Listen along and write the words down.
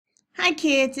Hi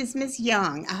kids, it's Miss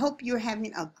Young. I hope you're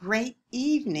having a great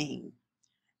evening.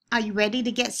 Are you ready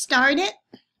to get started?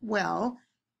 Well,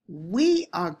 we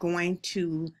are going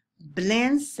to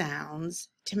blend sounds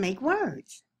to make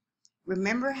words.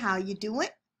 Remember how you do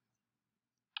it?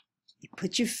 You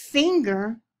put your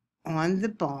finger on the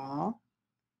ball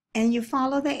and you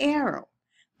follow the arrow.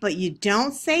 But you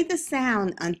don't say the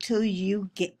sound until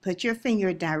you put your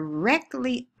finger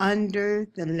directly under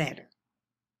the letter.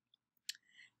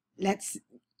 Let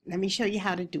me show you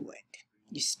how to do it.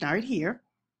 You start here,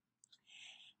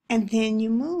 and then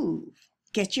you move.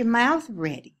 Get your mouth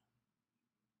ready.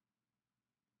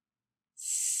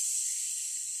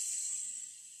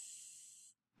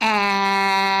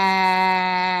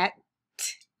 At.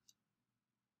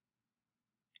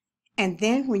 And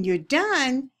then when you're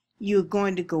done, you're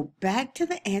going to go back to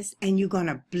the S, and you're going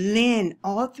to blend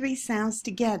all three sounds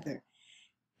together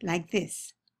like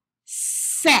this.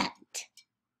 Sat.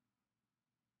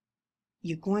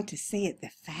 You're going to say it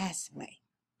the fast way.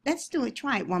 Let's do it.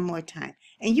 Try it one more time.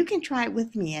 And you can try it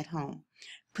with me at home.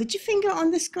 Put your finger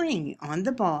on the screen, on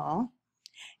the ball,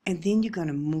 and then you're going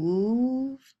to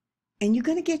move, and you're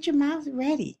going to get your mouth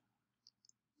ready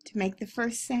to make the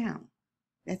first sound.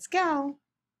 Let's go.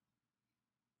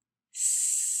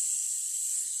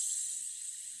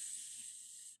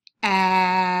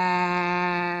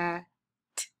 At.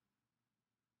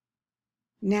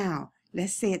 Now,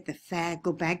 let's say it the fast.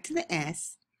 Go back to the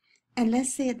S, and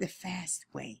let's say it the fast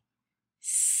way.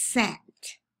 Sat.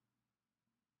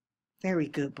 Very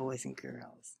good, boys and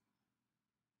girls.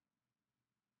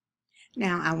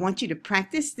 Now, I want you to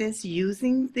practice this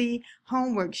using the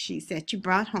homework sheets that you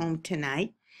brought home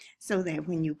tonight so that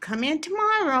when you come in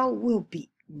tomorrow, we'll be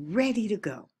ready to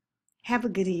go. Have a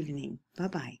good evening.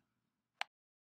 Bye-bye.